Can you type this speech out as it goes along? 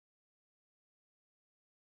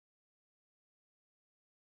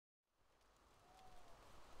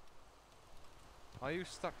Are you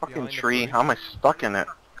stuck Fucking behind a tree. bush? How am I stuck in it?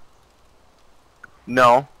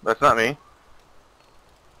 No, that's not me.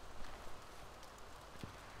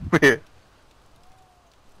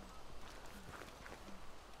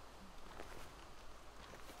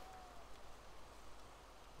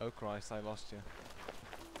 Oh Christ, I lost you.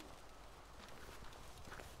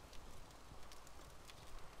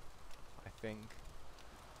 I think.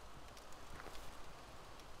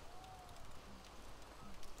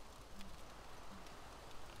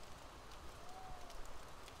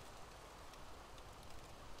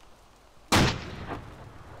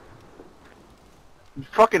 You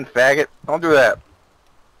fucking faggot. Don't do that.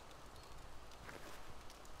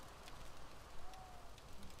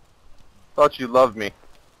 Thought you loved me.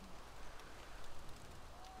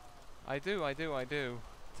 I do, I do, I do.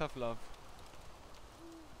 Tough love.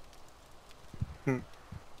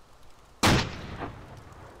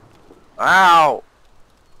 Ow!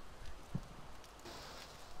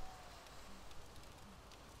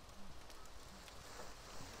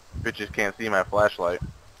 Bitches can't see my flashlight.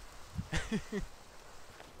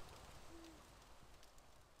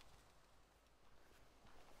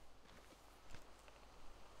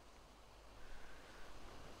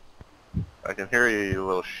 I can hear you, you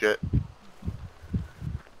little shit.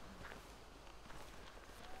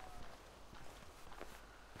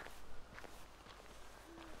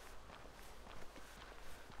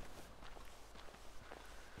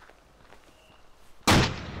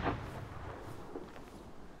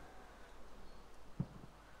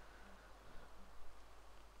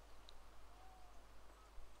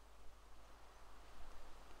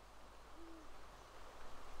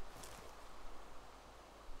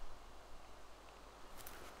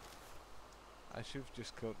 I should have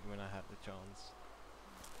just killed you when I had the chance.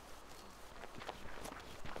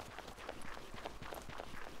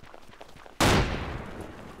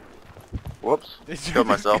 Whoops. Did you Killed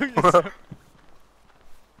just myself. kill yourself?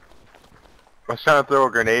 I was trying to throw a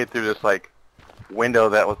grenade through this, like, window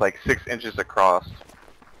that was, like, 6 inches across.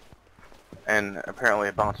 And apparently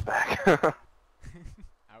it bounced back. Ouch.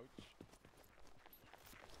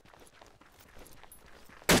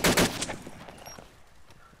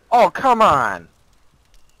 Oh, come on!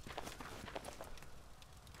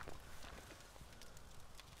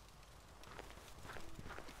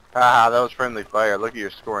 Ah, that was friendly fire. Look at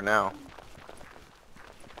your score now.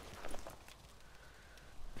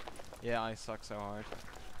 Yeah, I suck so hard.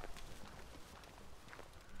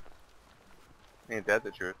 Ain't that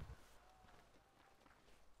the truth?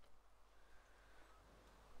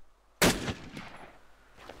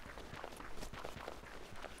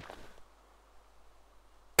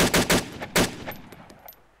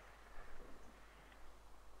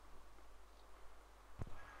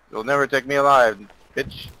 You'll never take me alive,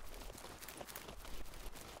 bitch.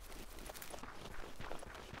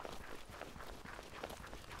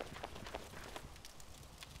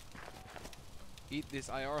 Eat this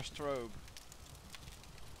IR strobe.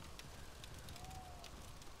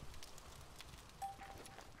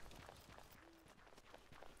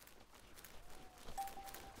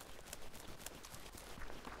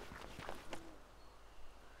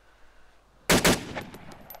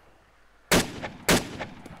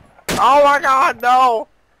 Oh my god, no!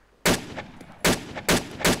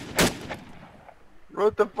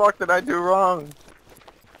 What the fuck did I do wrong?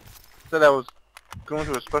 Said I was going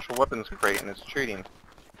to a special weapons crate and it's cheating.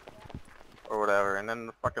 Or whatever, and then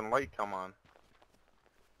the fucking light come on.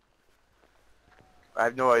 I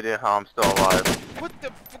have no idea how I'm still alive. What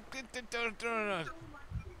the fuck?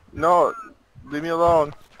 No, leave me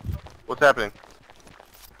alone. What's happening?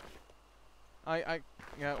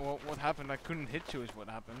 Yeah, well, what happened? I couldn't hit you is what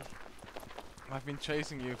happened. I've been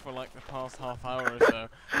chasing you for like the past half hour or so.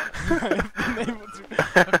 I've been able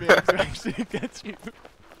to actually get you.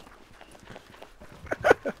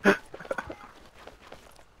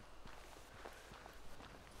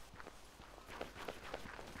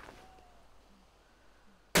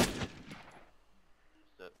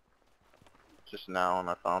 Just now and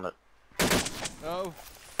I found it. Oh.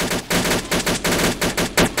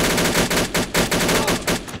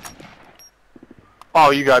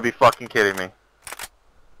 Oh, you gotta be fucking kidding me.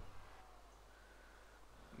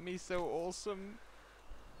 Me so awesome.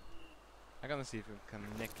 I'm gonna see if we can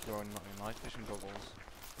nick your night vision goggles.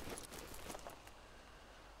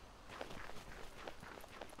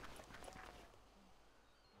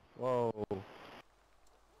 Whoa.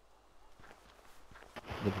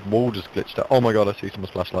 The wall just glitched out. Oh my god, I see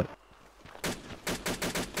someone's flashlight.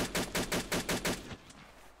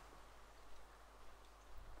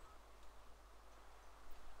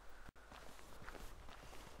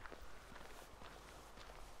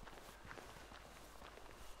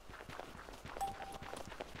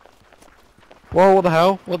 Whoa, what the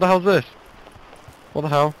hell? What the hell's this? What the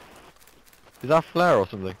hell? Is that a flare or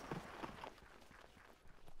something?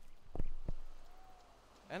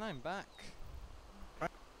 And I'm back.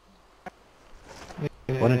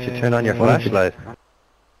 Why don't you turn on your flashlight?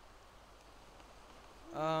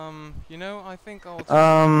 You know, I think I'll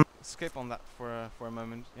just skip on that for a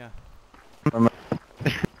moment. Yeah.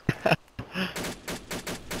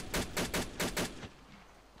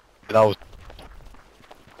 That was...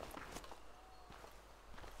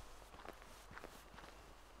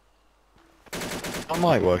 That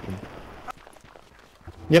mic working?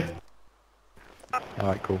 Yep.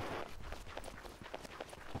 Alright, cool.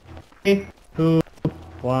 3, 2,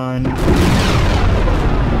 1.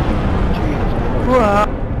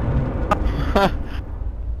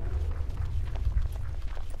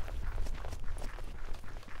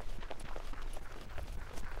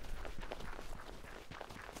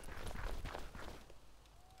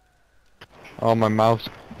 Oh, my mouse is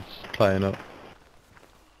playing up.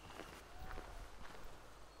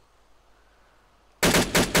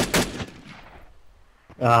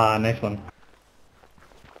 Ah, nice one.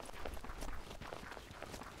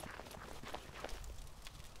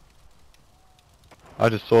 I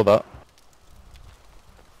just saw that.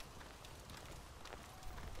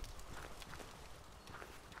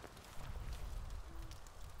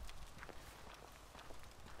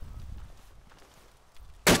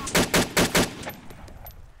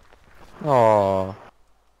 Oh.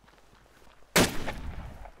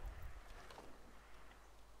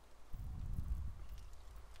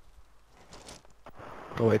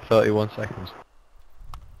 Go wait 31 seconds.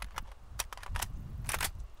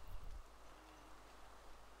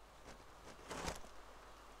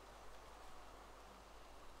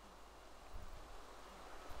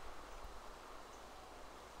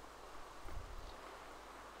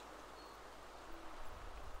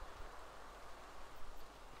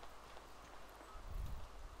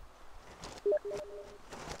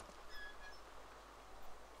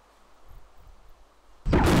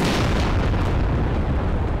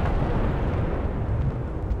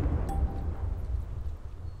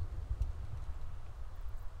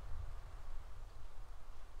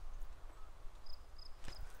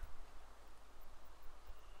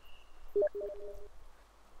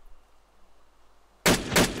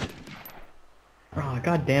 Oh,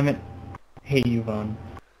 god damn it. Hate you, Vaughn.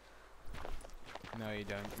 No, you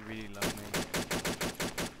don't. You really love me.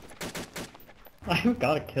 I haven't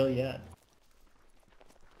got a kill yet.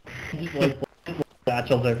 Just like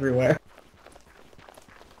satchels everywhere.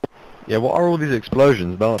 Yeah, what are all these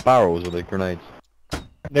explosions? Barrels or the grenades?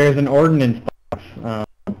 There's an ordnance box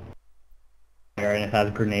there, and it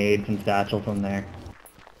has grenades and satchels in there.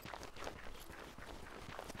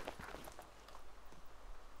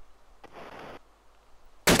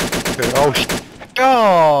 Oh,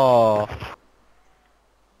 oh!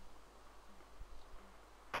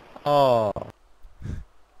 Oh.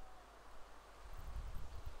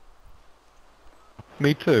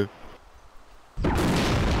 Me too.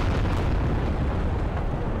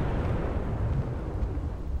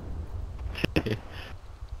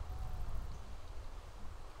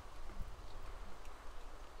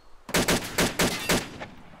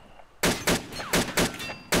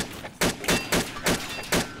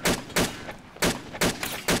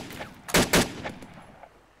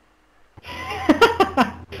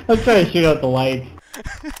 I'm trying to shoot out the lights.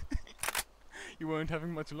 You weren't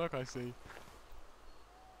having much luck, I see.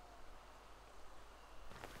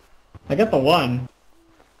 I got the one.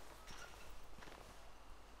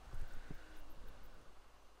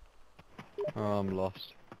 Oh, I'm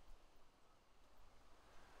lost.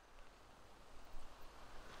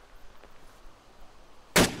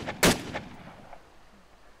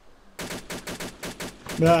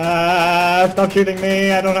 Ah, stop shooting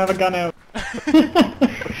me, I don't have a gun out.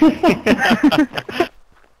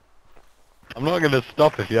 I'm not gonna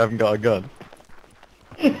stop if you haven't got a gun.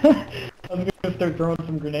 I'm gonna start throwing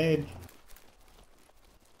some grenades.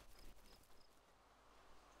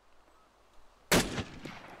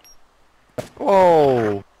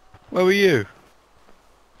 Whoa! Where were you?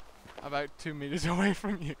 About 2 meters away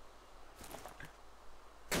from you.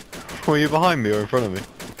 Were you behind me or in front of me?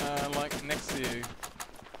 Like next to you.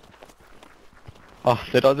 Oh,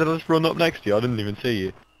 did I just run up next to you? I didn't even see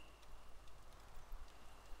you.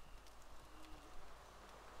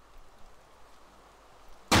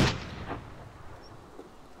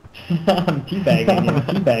 I'm teabagging, I'm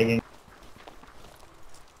teabagging.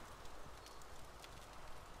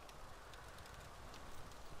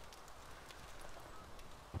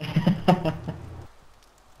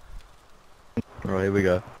 Right, here we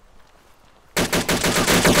go.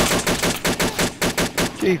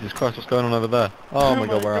 Jesus Christ, what's going on over there? Oh my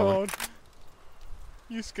god, where am I?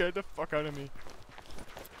 You scared the fuck out of me.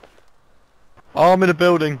 Oh, I'm in a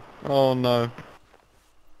building. Oh no.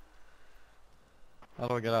 How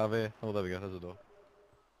do I get out of here? Oh, there we go, there's a door.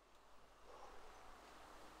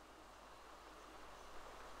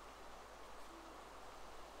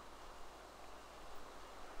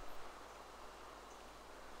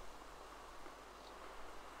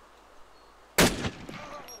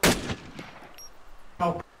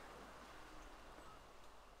 Oh.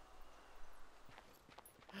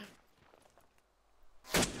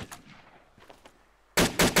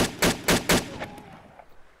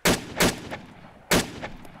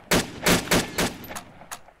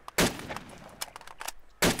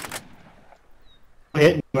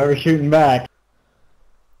 Hitting whoever's shooting back.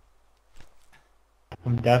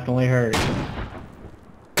 I'm definitely hurt.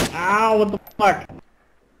 Ow, what the fuck?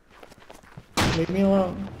 Leave me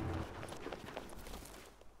alone.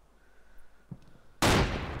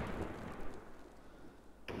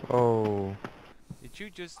 Oh. Did you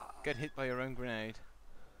just get hit by your own grenade?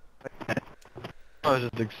 Oh, there's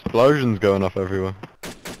just explosions going off everywhere.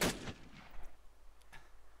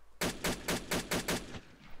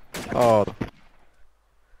 Oh.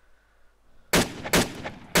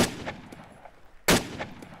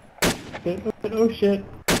 Oh shit.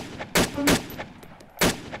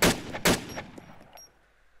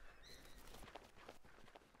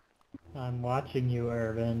 I'm watching you,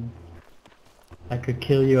 Irvin. I could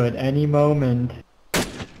kill you at any moment.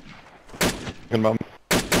 Talking about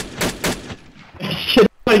Shit,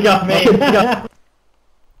 he got me.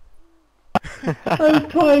 I was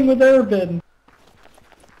toying with Irvin.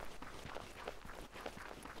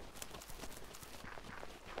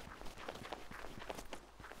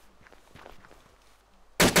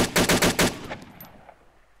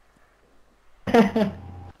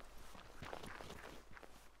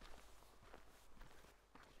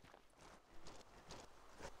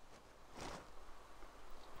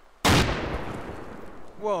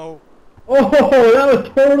 Whoa! Oh, that was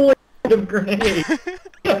totally a grenade.